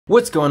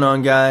What's going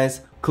on,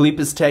 guys?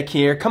 Kalipis Tech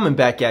here, coming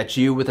back at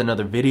you with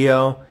another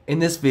video. In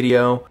this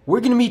video, we're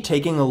going to be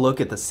taking a look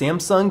at the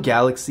Samsung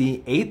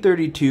Galaxy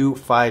A32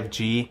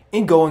 5G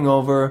and going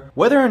over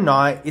whether or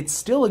not it's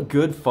still a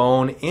good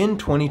phone in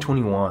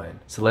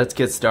 2021. So let's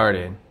get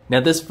started. Now,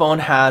 this phone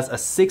has a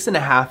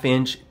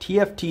 6.5-inch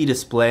TFT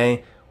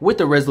display with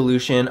a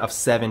resolution of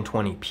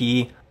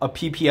 720p, a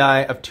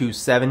PPI of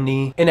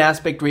 270, an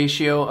aspect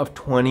ratio of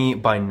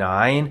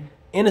 20:9,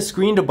 and a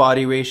screen to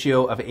body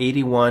ratio of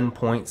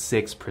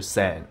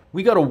 81.6%.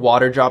 We got a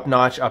water drop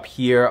notch up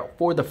here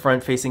for the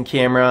front facing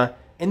camera,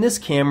 and this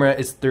camera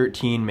is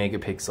 13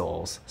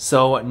 megapixels.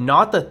 So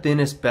not the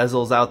thinnest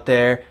bezels out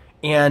there,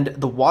 and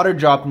the water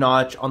drop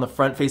notch on the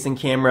front facing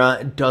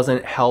camera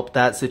doesn't help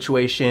that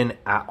situation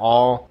at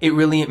all. It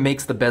really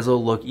makes the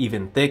bezel look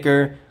even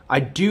thicker.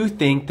 I do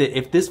think that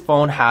if this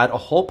phone had a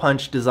hole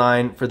punch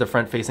design for the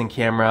front facing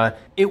camera,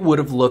 it would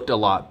have looked a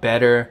lot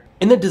better.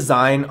 And the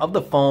design of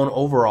the phone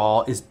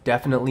overall is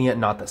definitely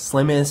not the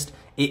slimmest.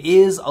 It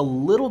is a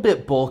little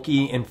bit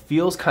bulky and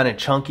feels kind of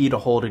chunky to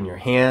hold in your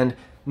hand.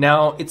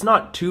 Now, it's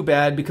not too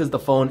bad because the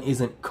phone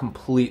isn't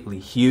completely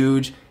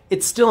huge.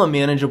 It's still a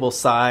manageable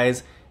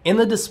size, and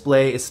the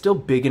display is still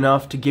big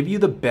enough to give you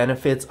the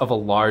benefits of a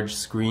large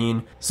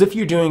screen. So if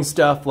you're doing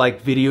stuff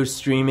like video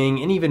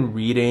streaming and even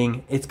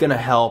reading, it's gonna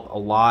help a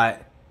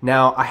lot.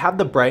 Now, I have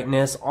the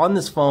brightness on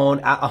this phone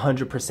at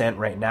 100%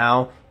 right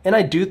now, and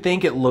I do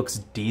think it looks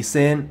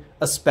decent,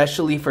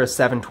 especially for a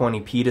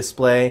 720p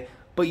display,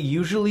 but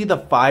usually the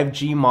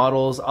 5G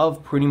models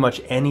of pretty much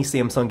any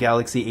Samsung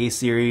Galaxy A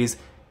series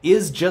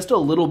is just a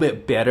little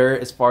bit better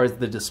as far as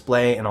the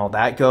display and all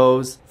that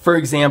goes. For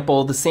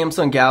example, the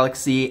Samsung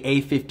Galaxy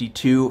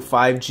A52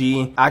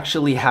 5G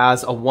actually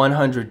has a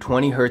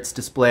 120Hz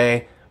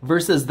display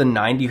versus the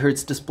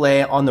 90Hz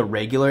display on the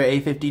regular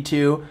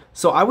A52.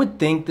 So I would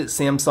think that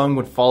Samsung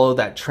would follow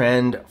that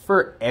trend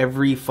for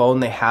every phone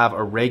they have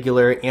a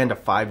regular and a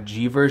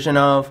 5G version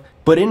of.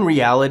 But in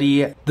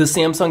reality, the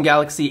Samsung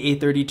Galaxy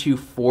A32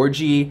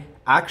 4G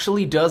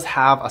actually does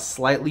have a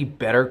slightly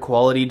better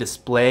quality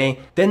display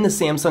than the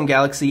Samsung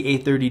Galaxy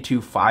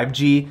A32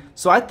 5G,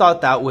 so I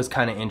thought that was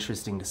kind of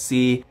interesting to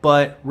see.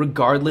 But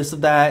regardless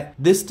of that,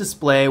 this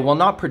display, while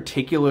not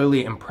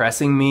particularly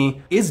impressing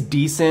me, is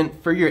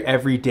decent for your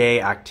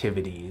everyday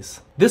activities.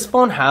 This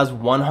phone has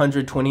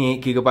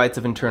 128 gigabytes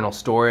of internal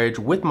storage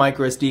with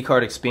microSD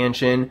card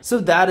expansion, so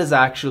that is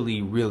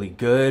actually really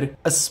good,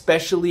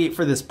 especially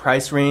for this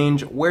price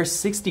range where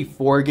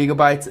 64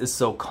 gigabytes is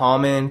so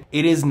common.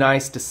 It is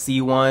nice to see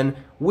one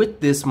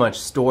with this much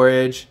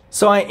storage,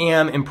 so I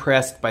am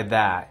impressed by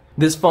that.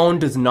 This phone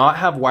does not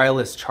have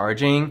wireless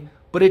charging,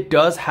 but it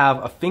does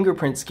have a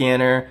fingerprint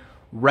scanner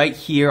right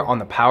here on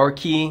the power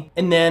key,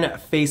 and then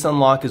face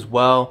unlock as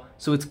well,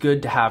 so it's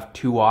good to have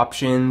two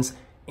options.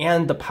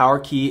 And the power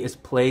key is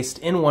placed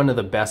in one of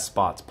the best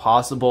spots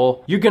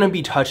possible. You're gonna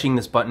be touching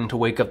this button to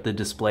wake up the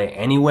display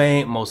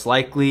anyway, most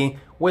likely,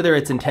 whether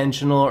it's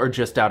intentional or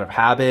just out of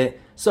habit.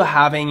 So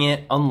having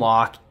it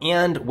unlock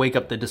and wake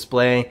up the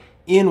display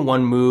in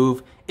one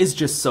move is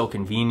just so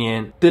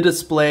convenient. The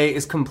display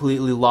is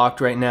completely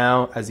locked right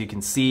now, as you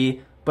can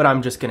see, but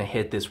I'm just gonna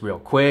hit this real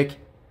quick.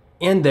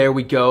 And there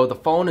we go, the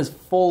phone is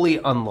fully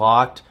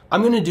unlocked.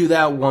 I'm gonna do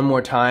that one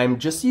more time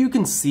just so you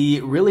can see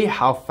really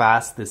how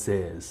fast this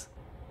is.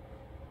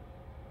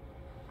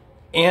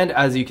 And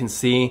as you can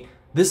see,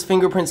 this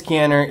fingerprint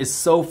scanner is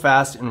so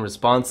fast and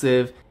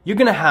responsive, you're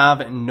gonna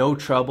have no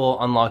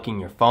trouble unlocking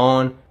your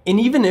phone. And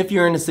even if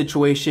you're in a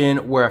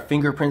situation where a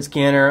fingerprint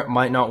scanner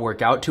might not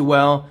work out too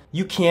well,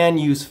 you can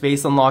use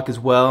face unlock as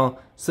well.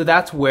 So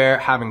that's where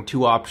having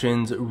two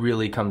options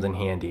really comes in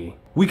handy.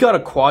 We got a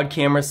quad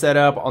camera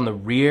setup on the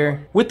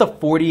rear with a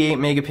 48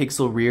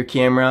 megapixel rear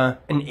camera,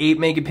 an 8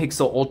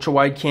 megapixel ultra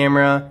wide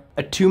camera,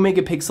 a 2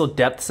 megapixel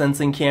depth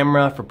sensing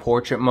camera for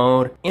portrait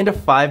mode, and a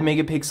 5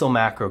 megapixel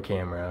macro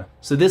camera.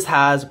 So this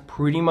has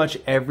pretty much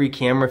every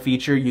camera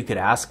feature you could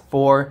ask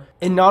for.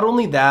 And not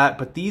only that,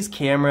 but these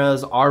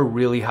cameras are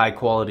really high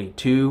quality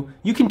too.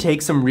 You can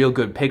take some real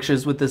good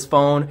pictures with this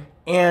phone.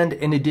 And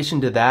in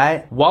addition to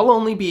that, while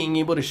only being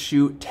able to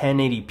shoot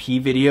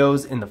 1080p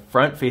videos in the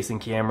front facing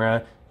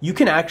camera, you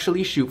can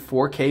actually shoot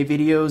 4K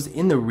videos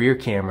in the rear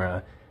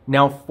camera.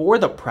 Now, for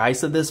the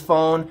price of this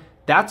phone,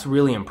 that's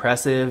really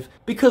impressive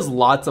because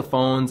lots of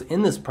phones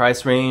in this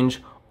price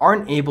range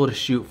aren't able to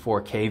shoot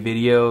 4K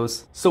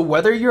videos. So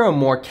whether you're a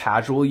more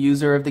casual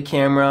user of the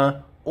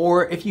camera,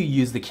 or if you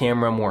use the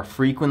camera more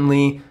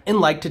frequently and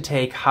like to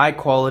take high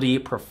quality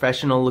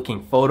professional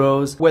looking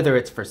photos, whether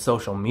it's for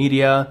social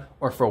media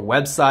or for a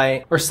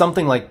website or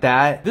something like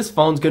that, this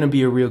phone's gonna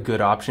be a real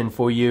good option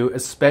for you,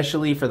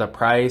 especially for the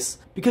price,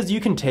 because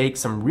you can take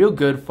some real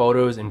good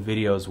photos and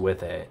videos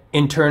with it.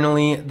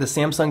 Internally, the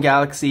Samsung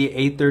Galaxy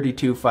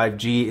A32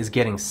 5G is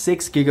getting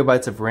 6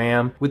 gigabytes of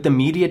RAM with the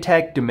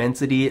MediaTek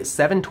Dimensity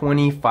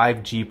 720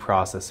 5G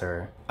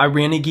processor. I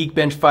ran a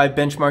Geekbench 5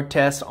 benchmark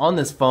test on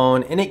this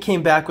phone and it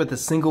came back with a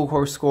single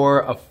core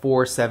score of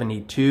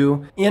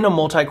 472 and a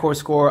multi-core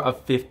score of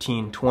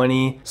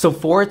 1520. So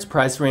for its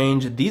price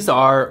range, these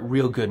are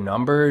real good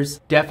numbers.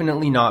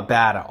 Definitely not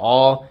bad at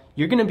all.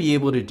 You're going to be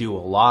able to do a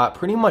lot,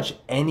 pretty much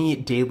any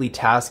daily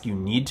task you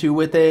need to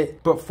with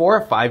it. But for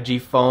a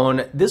 5G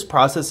phone, this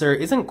processor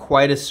isn't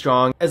quite as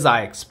strong as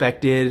I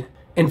expected.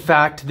 In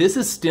fact, this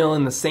is still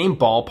in the same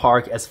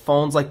ballpark as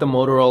phones like the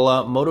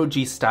Motorola Moto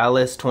G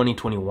Stylus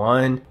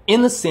 2021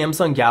 and the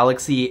Samsung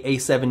Galaxy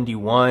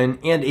A71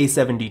 and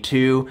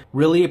A72,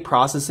 really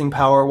processing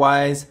power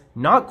wise,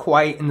 not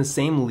quite in the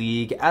same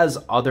league as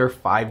other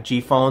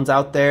 5G phones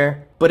out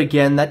there. But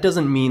again, that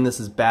doesn't mean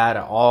this is bad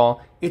at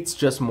all. It's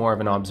just more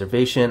of an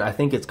observation. I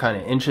think it's kind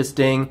of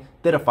interesting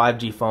that a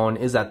 5G phone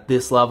is at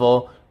this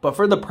level. But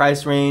for the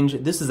price range,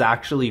 this is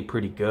actually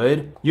pretty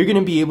good. You're going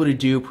to be able to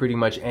do pretty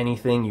much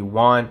anything you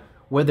want,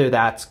 whether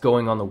that's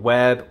going on the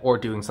web or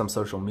doing some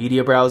social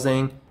media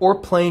browsing or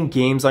playing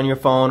games on your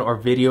phone or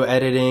video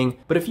editing.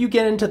 But if you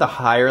get into the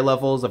higher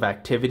levels of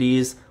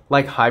activities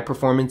like high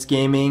performance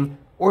gaming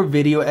or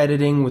video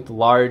editing with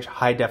large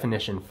high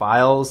definition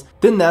files,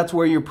 then that's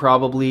where you're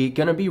probably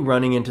gonna be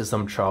running into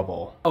some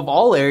trouble. Of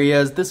all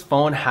areas this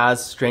phone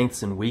has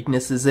strengths and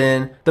weaknesses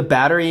in, the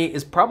battery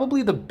is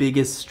probably the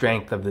biggest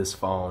strength of this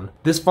phone.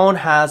 This phone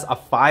has a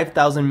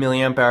 5000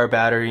 mAh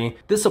battery.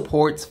 This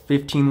supports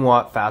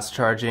 15-watt fast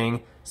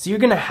charging. So you're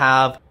gonna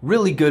have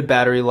really good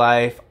battery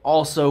life,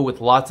 also with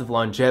lots of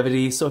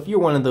longevity. So if you're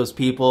one of those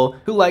people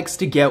who likes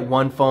to get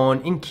one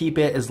phone and keep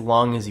it as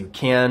long as you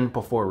can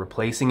before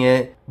replacing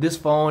it, this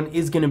phone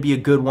is gonna be a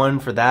good one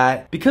for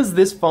that. Because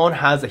this phone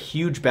has a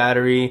huge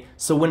battery,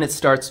 so when it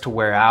starts to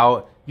wear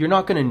out, you're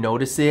not going to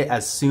notice it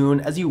as soon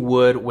as you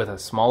would with a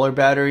smaller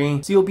battery,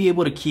 so you'll be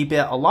able to keep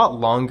it a lot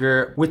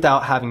longer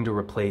without having to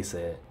replace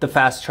it. The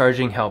fast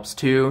charging helps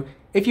too.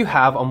 If you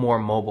have a more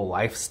mobile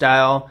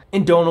lifestyle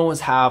and don't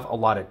always have a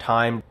lot of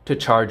time to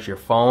charge your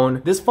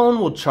phone, this phone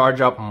will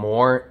charge up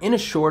more in a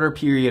shorter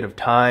period of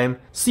time,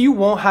 so you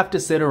won't have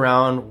to sit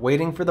around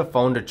waiting for the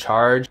phone to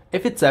charge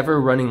if it's ever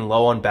running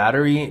low on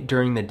battery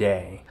during the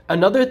day.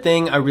 Another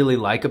thing I really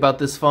like about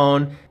this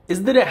phone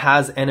is that it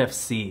has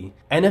NFC.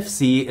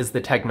 NFC is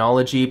the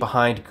technology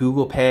behind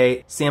Google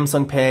Pay,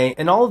 Samsung Pay,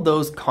 and all of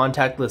those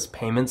contactless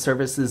payment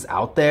services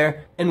out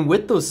there. And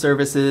with those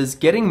services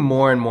getting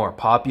more and more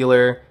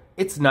popular,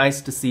 it's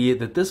nice to see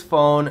that this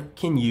phone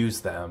can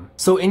use them.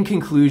 So in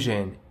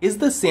conclusion, is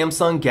the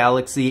Samsung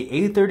Galaxy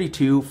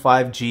A32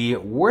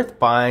 5G worth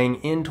buying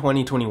in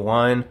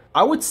 2021?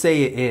 I would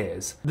say it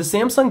is. The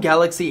Samsung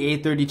Galaxy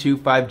A32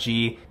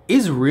 5G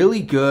is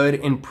really good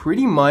in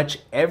pretty much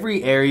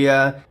every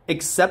area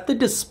except the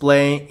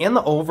display and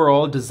the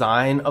overall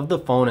design of the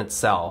phone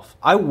itself.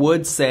 I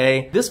would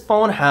say this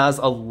phone has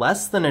a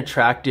less than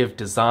attractive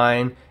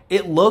design.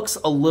 It looks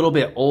a little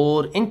bit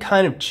old and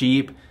kind of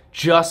cheap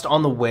just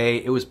on the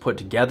way it was put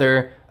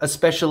together,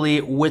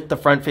 especially with the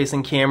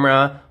front-facing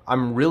camera.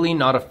 I'm really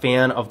not a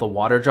fan of the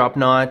water drop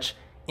notch,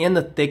 and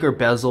the thicker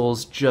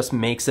bezels just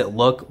makes it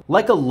look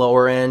like a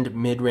lower-end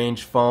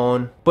mid-range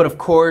phone. But of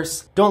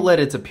course, don't let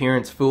its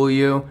appearance fool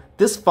you.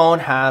 This phone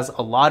has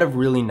a lot of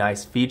really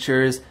nice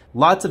features,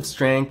 lots of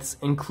strengths,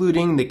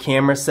 including the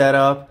camera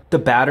setup, the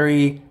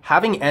battery,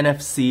 having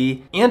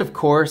NFC, and of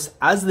course,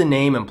 as the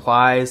name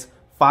implies,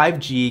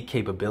 5G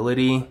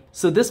capability.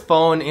 So this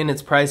phone in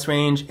its price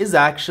range is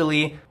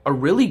actually a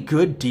really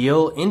good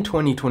deal in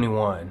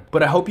 2021.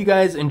 But I hope you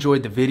guys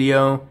enjoyed the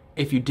video.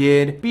 If you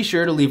did, be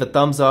sure to leave a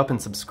thumbs up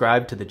and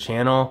subscribe to the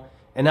channel.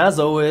 And as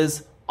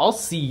always, I'll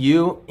see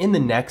you in the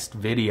next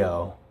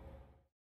video.